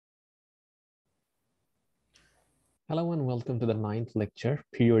Hello and welcome to the 9th lecture,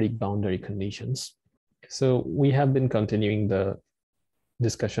 Periodic Boundary Conditions. So we have been continuing the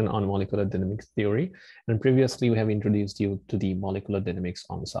discussion on molecular dynamics theory, and previously we have introduced you to the molecular dynamics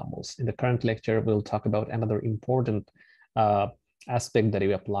ensembles. In the current lecture, we'll talk about another important aspect that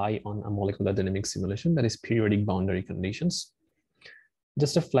we apply on a molecular dynamics simulation, that is periodic boundary conditions.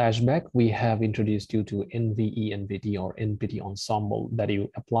 Just a flashback, we have introduced you to NVE, NVT, or NPT ensemble that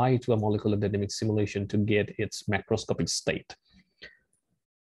you apply to a molecular dynamics simulation to get its macroscopic state.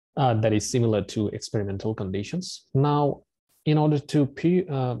 That is similar to experimental conditions. Now, in order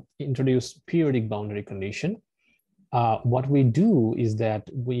to introduce periodic boundary condition, what we do is that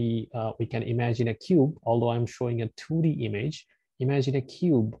we can imagine a cube, although I'm showing a 2D image. Imagine a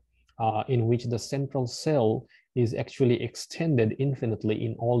cube in which the central cell is actually extended infinitely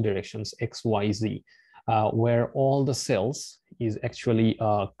in all directions, X, Y, Z, where all the cells is actually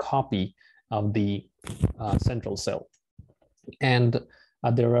a copy of the central cell. And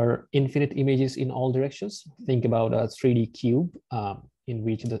there are infinite images in all directions. Think about a 3D cube in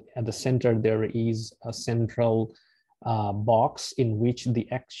which at the center there is a central box in which the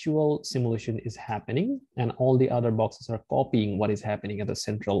actual simulation is happening, and all the other boxes are copying what is happening at the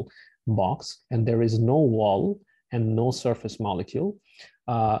central box, and there is no wall and no surface molecule.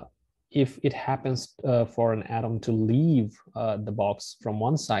 If it happens for an atom to leave the box from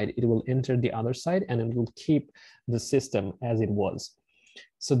one side, it will enter the other side and it will keep the system as it was.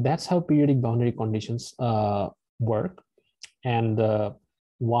 So that's how periodic boundary conditions work. And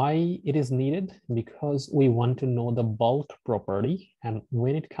why it is needed? Because we want to know the bulk property. And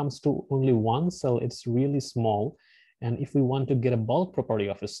when it comes to only one cell, it's really small. And if we want to get a bulk property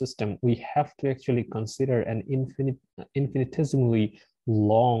of a system, we have to actually consider an infinitesimally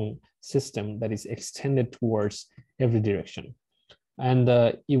long system that is extended towards every direction. And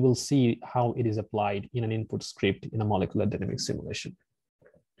you will see how it is applied in an input script in a molecular dynamics simulation.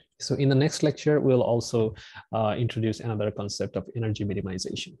 So in the next lecture, we'll also introduce another concept of energy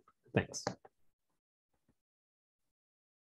minimization. Thanks.